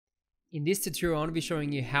In this tutorial, I'm going to be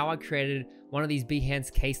showing you how I created one of these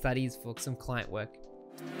Behance case studies for some client work.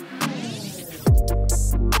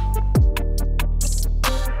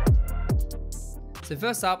 So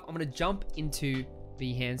first up, I'm going to jump into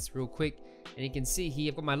Behance real quick, and you can see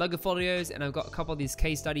here I've got my logo folios and I've got a couple of these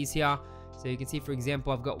case studies here. So you can see, for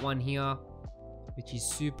example, I've got one here which is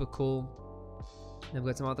super cool, and I've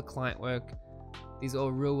got some other client work. These are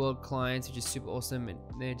all real world clients, which is super awesome, and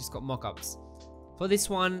they just got mock-ups. For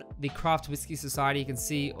this one, the Craft Whiskey Society, you can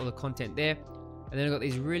see all the content there. And then I've got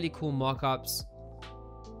these really cool mock-ups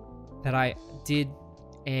that I did,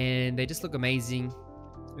 and they just look amazing.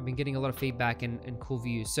 I've been getting a lot of feedback and cool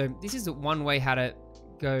views. So this is one way how to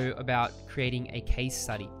go about creating a case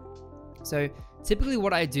study. So typically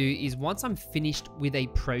what I do is once I'm finished with a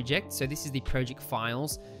project, so this is the project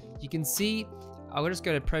files, you can see I'll just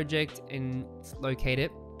go to project and locate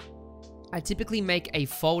it. I typically make a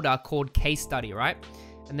folder called case study, right?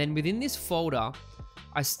 And then within this folder,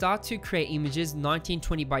 I start to create images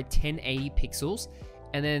 1920 by 1080 pixels.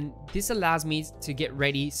 And then this allows me to get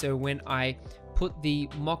ready. So when I put the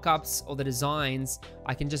mock-ups or the designs,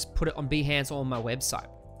 I can just put it on Behance or on my website.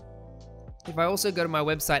 If I also go to my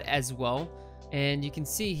website as well, and you can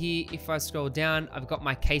see here, if I scroll down, I've got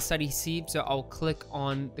my case study here. So I'll click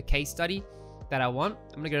on the case study that I want.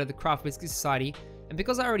 I'm gonna go to the Craft Whiskey Society. And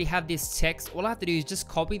because I already have this text, all I have to do is just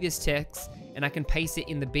copy this text and I can paste it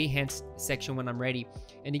in the Behance section when I'm ready.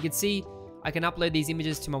 And you can see I can upload these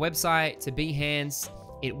images to my website, to Behance.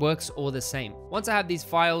 It works all the same. Once I have these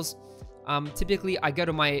files, typically I go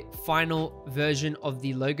to my final version of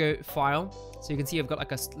the logo file. So you can see I've got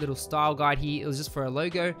like a little style guide here. It was just for a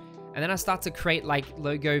logo. And then I start to create like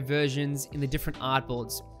logo versions in the different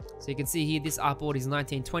artboards. So you can see here, this artboard is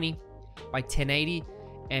 1920 by 1080.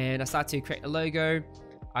 And I start to create a logo.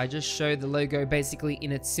 I just show the logo basically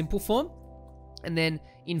in its simple form. And then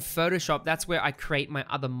in Photoshop, that's where I create my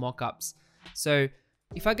other mockups. So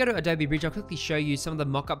if I go to Adobe Bridge, I'll quickly show you some of the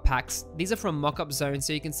mockup packs. These are from Mockup Zone,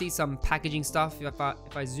 so you can see some packaging stuff.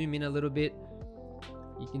 If I zoom in a little bit,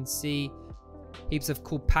 you can see heaps of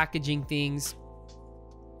cool packaging things,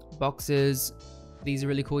 boxes. These are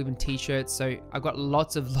really cool, even t-shirts. So I've got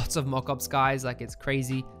lots of mockups, guys, like it's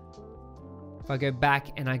crazy. If I go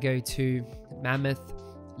back and I go to Mammoth,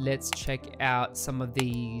 let's check out some of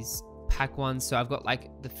these pack ones. So I've got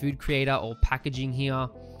like the food creator or packaging here.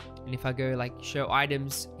 And if I go like show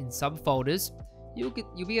items in subfolders, you'll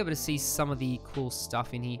be able to see some of the cool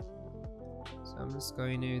stuff in here. So I'm just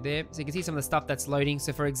going to there. So you can see some of the stuff that's loading.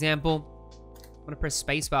 So for example, I'm gonna press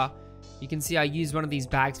spacebar. You can see I use one of these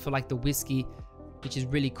bags for like the whiskey, which is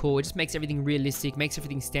really cool. It just makes everything realistic, makes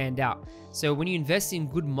everything stand out. So when you invest in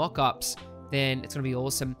good mock-ups, then it's gonna be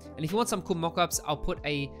awesome. And if you want some cool mockups, I'll put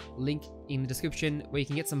a link in the description where you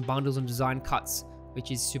can get some bundles and design cuts,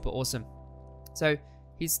 which is super awesome. So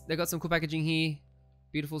they got some cool packaging here,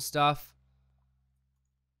 beautiful stuff,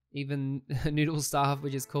 even noodle stuff,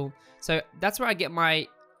 which is cool. So that's where I get my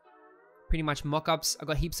pretty much mockups. I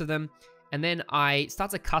got heaps of them, and then I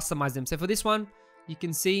start to customize them. So for this one, you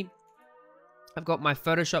can see I've got my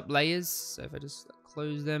Photoshop layers. So if I just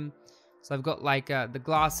close them. So I've got like the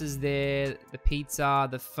glasses there, the pizza,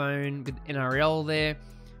 the phone with NRL there,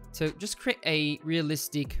 to just create a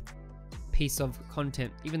realistic piece of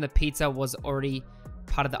content. Even the pizza was already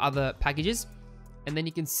part of the other packages. And then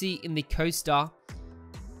you can see in the coaster,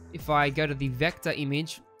 if I go to the vector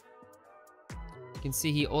image, you can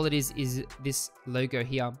see here all it is this logo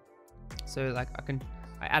here. So like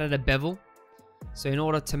I added a bevel. So in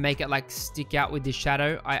order to make it like stick out with the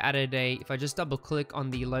shadow, I added if I just double click on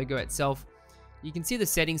the logo itself, you can see the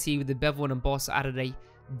settings here with the bevel and emboss. I added a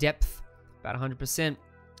depth, about 100%,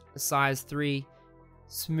 a size 3,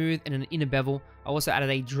 smooth, and an inner bevel. I also added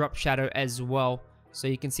a drop shadow as well. So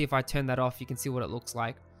you can see if I turn that off, you can see what it looks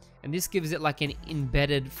like. And this gives it like an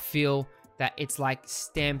embedded feel that it's like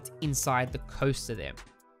stamped inside the coaster there.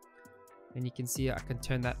 And you can see I can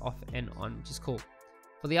turn that off and on, which is cool.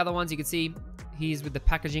 For the other ones, you can see here's with the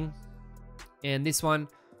packaging. And this one,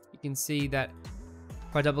 you can see that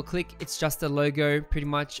if I double click, it's just a logo pretty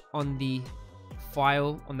much on the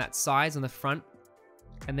file on that size on the front.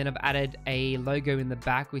 And then I've added a logo in the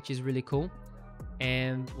back, which is really cool.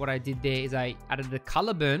 And what I did there is I added a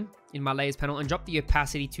color burn in my layers panel and dropped the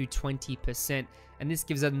opacity to 20%. And this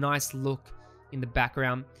gives a nice look in the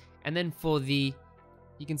background. And then for you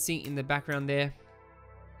can see in the background there,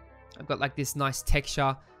 I've got like this nice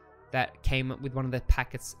texture that came with one of the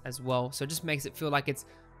packets as well. So it just makes it feel like it's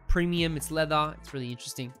premium, it's leather, it's really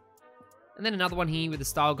interesting. And then another one here with the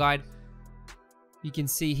style guide. You can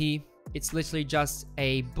see here, it's literally just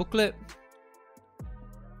a booklet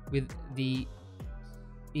with the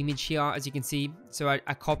image here, as you can see. So I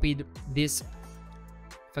copied this.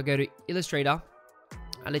 If I go to Illustrator,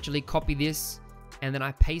 I literally copy this and then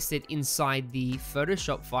I paste it inside the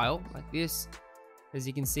Photoshop file like this, as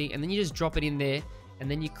you can see, and then you just drop it in there and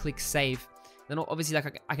then you click save. Then obviously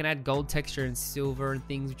like I can add gold texture and silver and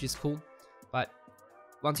things, which is cool. But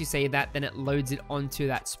once you save that, then it loads it onto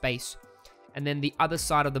that space. And then the other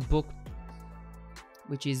side of the book,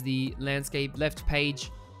 which is the landscape left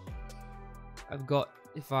page, I've got,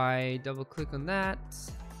 if I double click on that,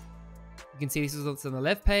 you can see this is what's on the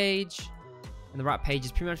left page, and the right page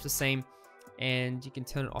is pretty much the same, and you can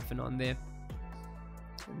turn it off and on there.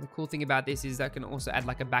 And the cool thing about this is that I can also add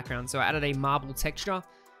like a background. So I added a marble texture,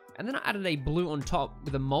 and then I added a blue on top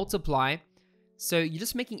with a multiply. So you're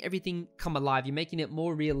just making everything come alive. You're making it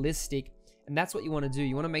more realistic, and that's what you want to do.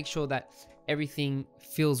 You want to make sure that everything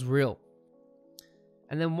feels real.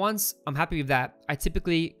 And then once I'm happy with that, I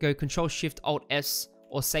typically go Control-Shift-Alt-S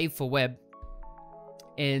or save for web,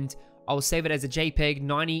 and I'll save it as a JPEG.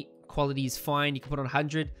 90 quality is fine. You can put on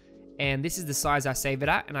 100, and this is the size I save it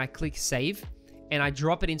at, and I click save, and I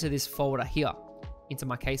drop it into this folder here, into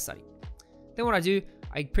my case study. Then what I do,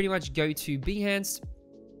 I pretty much go to Behance,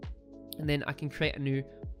 and then I can create a new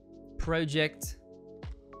project,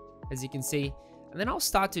 as you can see, and then I'll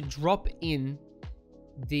start to drop in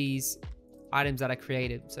these items that I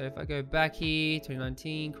created. So if I go back here,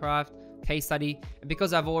 2019 craft case study, and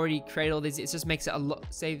because I've already created all this, it just makes it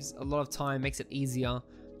saves a lot of time, makes it easier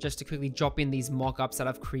just to quickly drop in these mock-ups that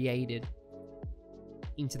I've created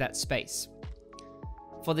into that space.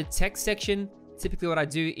 For the text section, typically what I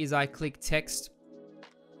do is I click text,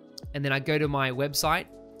 and then I go to my website.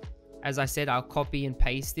 As I said, I'll copy and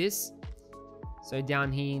paste this. So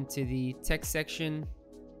down here into the text section,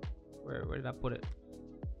 where did I put it?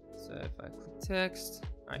 So if I click text,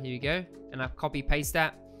 all right, here we go, and I copy paste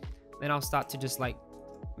that. Then I'll start to just like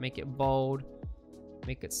make it bold,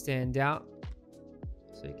 make it stand out.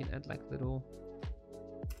 So you can add like little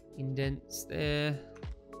indents there.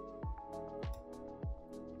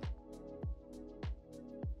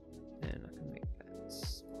 And I can make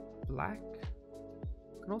that black.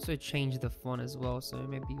 I can also change the font as well. So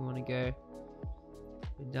maybe you want to go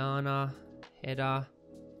Vedana, header,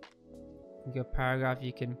 you go paragraph.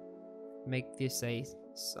 You can make this a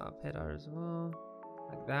subheader as well,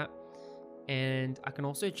 like that. And I can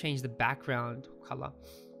also change the background color.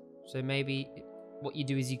 So maybe what you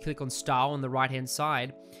do is you click on style on the right hand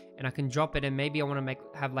side, and I can drop it, and maybe I want to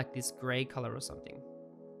have like this gray color or something.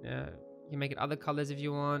 Yeah, you can make it other colors if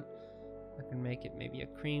you want. I can make it maybe a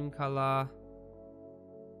cream color,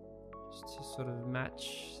 just to sort of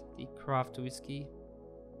match the craft whiskey,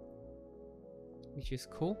 which is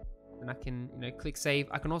cool. And I can, click save.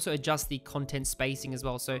 I can also adjust the content spacing as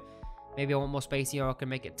well. So maybe I want more spacing, or I can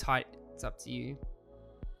make it tight. It's up to you.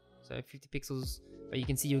 So 50 pixels, but you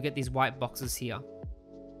can see you'll get these white boxes here.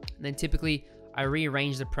 And then typically I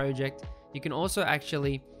rearrange the project. You can also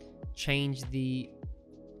actually change the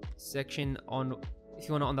section on, if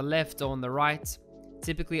you want it on the left or on the right.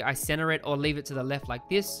 Typically I center it or leave it to the left like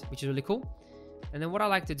this, which is really cool. And then what I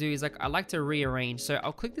like to do is I like to rearrange. So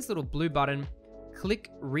I'll click this little blue button,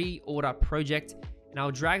 click reorder project, and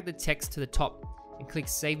I'll drag the text to the top and click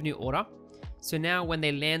save new order. So now when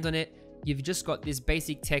they land on it, you've just got this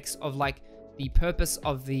basic text of like the purpose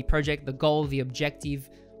of the project, the goal, the objective,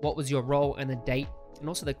 what was your role, and the date, and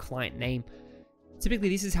also the client name. Typically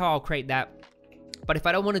this is how I'll create that. But if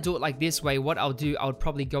I don't want to do it like this way, what I'll do, I would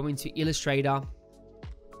probably go into Illustrator,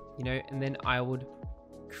 and then I would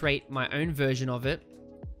create my own version of it.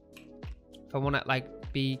 If I want to like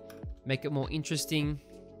make it more interesting.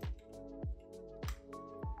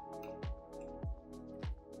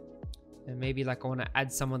 And maybe like I want to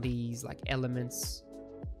add some of these like elements,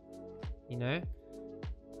 And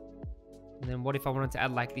then what if I wanted to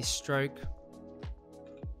add like this stroke?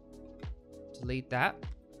 Delete that.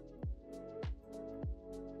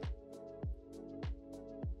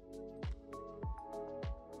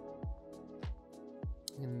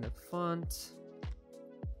 And the font,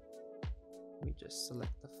 we just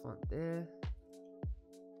select the font there.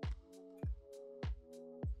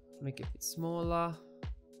 Make it a bit smaller.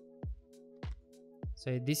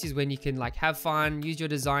 So this is when you can like have fun, use your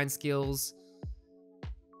design skills,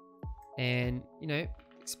 and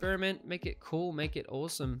experiment, make it cool, make it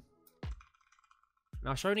awesome. And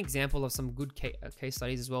I'll show an example of some good case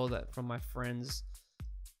studies as well that from my friends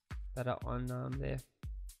that are on there.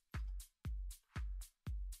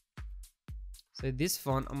 So this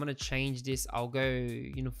font, I'm gonna change this. I'll go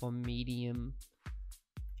uniform medium.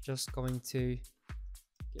 Just going to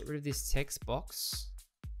get rid of this text box.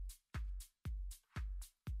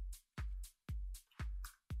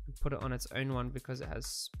 put it on its own one because it has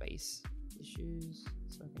space issues.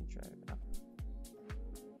 So I can drag it up.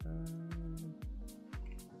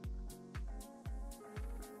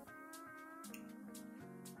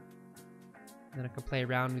 Then I can play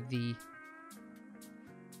around with the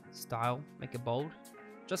style, make it bold,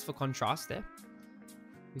 just for contrast there,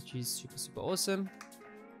 which is super, super awesome.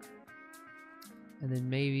 And then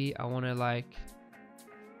maybe I want to like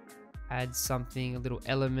add something, a little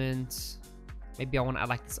element. Maybe I want to add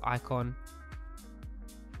like this icon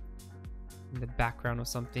in the background or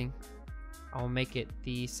something. I'll make it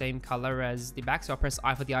the same color as the back. So I'll press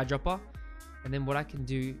I for the eyedropper. And then what I can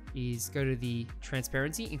do is go to the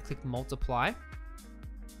transparency and click multiply.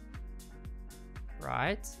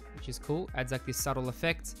 Right, which is cool. Adds like this subtle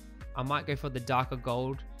effect. I might go for the darker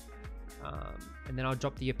gold. And then I'll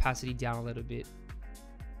drop the opacity down a little bit.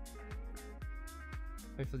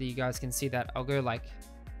 Hopefully you guys can see that. I'll go like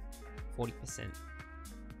 40%.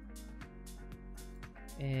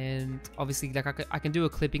 And obviously like I can do a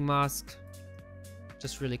clipping mask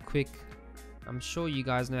just really quick. I'm sure you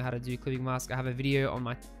guys know how to do clipping mask. I have a video on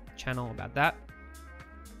my channel about that.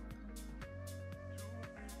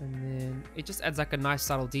 And then it just adds like a nice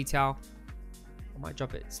subtle detail. I might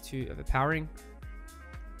drop it, it's too overpowering.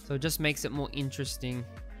 So it just makes it more interesting.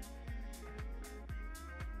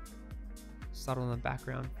 Subtle in the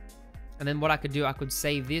background. And then what I could do, I could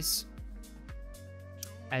save this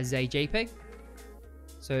as a JPEG.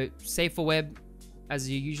 So save for web as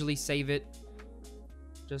you usually save it.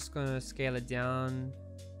 Just gonna scale it down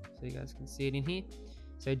so you guys can see it in here.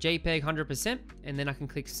 So JPEG 100%, and then I can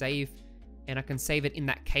click save, and I can save it in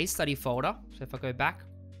that case study folder. So if I go back,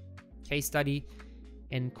 case study,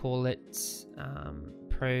 and call it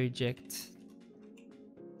project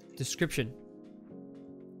description.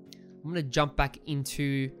 I'm gonna jump back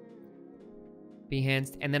into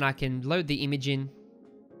Behance, and then I can load the image in,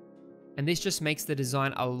 and this just makes the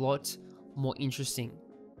design a lot more interesting.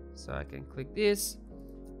 So I can click this,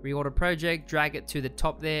 reorder project, drag it to the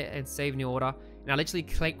top there, and save new order. And I literally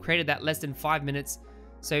created that less than 5 minutes.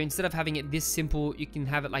 So instead of having it this simple, you can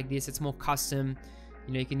have it like this. It's more custom.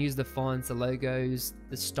 You know, you can use the fonts, the logos,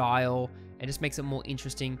 the style, and just makes it more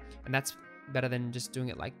interesting. And that's better than just doing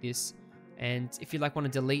it like this. And if you like want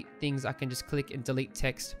to delete things, I can just click and delete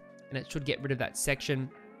text, and it should get rid of that section.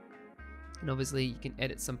 And obviously you can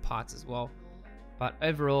edit some parts as well. But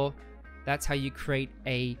overall, that's how you create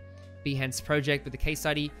a Behance project with a case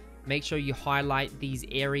study. Make sure you highlight these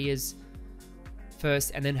areas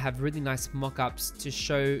first, and then have really nice mock-ups to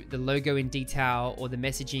show the logo in detail, or the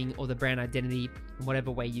messaging, or the brand identity in whatever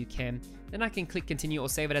way you can. Then I can click continue or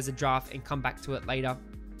save it as a draft and come back to it later.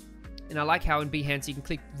 And I like how in Behance you can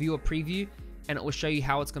click view or preview, and it will show you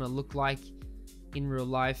how it's going to look like in real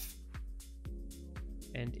life.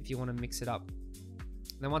 And if you want to mix it up,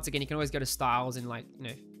 and then once again, you can always go to styles and like, you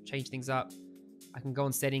know, change things up. I can go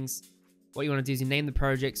on settings. What you want to do is you name the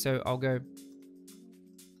project. So I'll go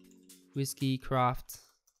Whiskey Craft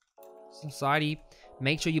Society.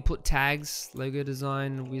 Make sure you put tags, logo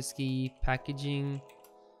design, whiskey, packaging.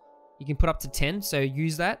 You can put up to 10. So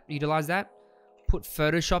use that, utilize that. Put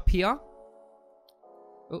Photoshop here.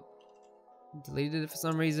 Oh, deleted it for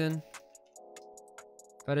some reason.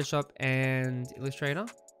 Photoshop and Illustrator.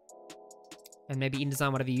 And maybe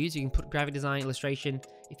InDesign, whatever you use. You can put graphic design, illustration.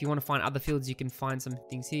 If you want to find other fields, you can find some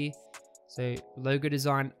things here. So logo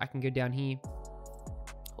design, I can go down here.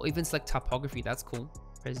 Or even select typography, that's cool.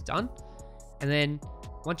 Press done. And then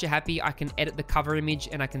once you're happy, I can edit the cover image,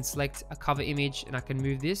 and I can select a cover image, and I can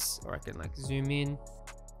move this, or I can like zoom in,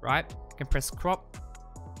 right? I can press crop.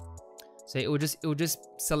 So it will just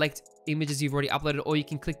select images you've already uploaded, or you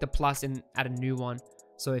can click the plus and add a new one.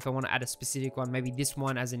 So if I want to add a specific one, maybe this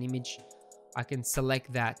one as an image, I can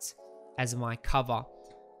select that as my cover.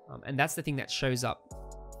 And that's the thing that shows up.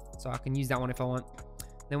 So I can use that one if I want.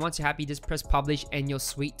 Then once you're happy, just press publish, and you're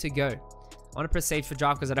sweet to go. I want to press save for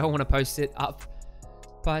draft because I don't want to post it up.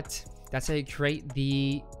 But that's how you create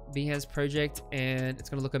the Behance project, and it's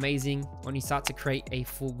going to look amazing when you start to create a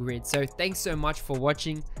full grid. So thanks so much for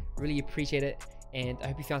watching. Really appreciate it. And I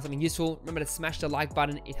hope you found something useful. Remember to smash the like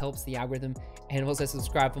button. It helps the algorithm. And also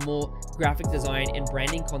subscribe for more graphic design and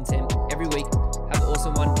branding content every week. Have an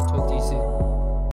awesome one. Talk to you soon.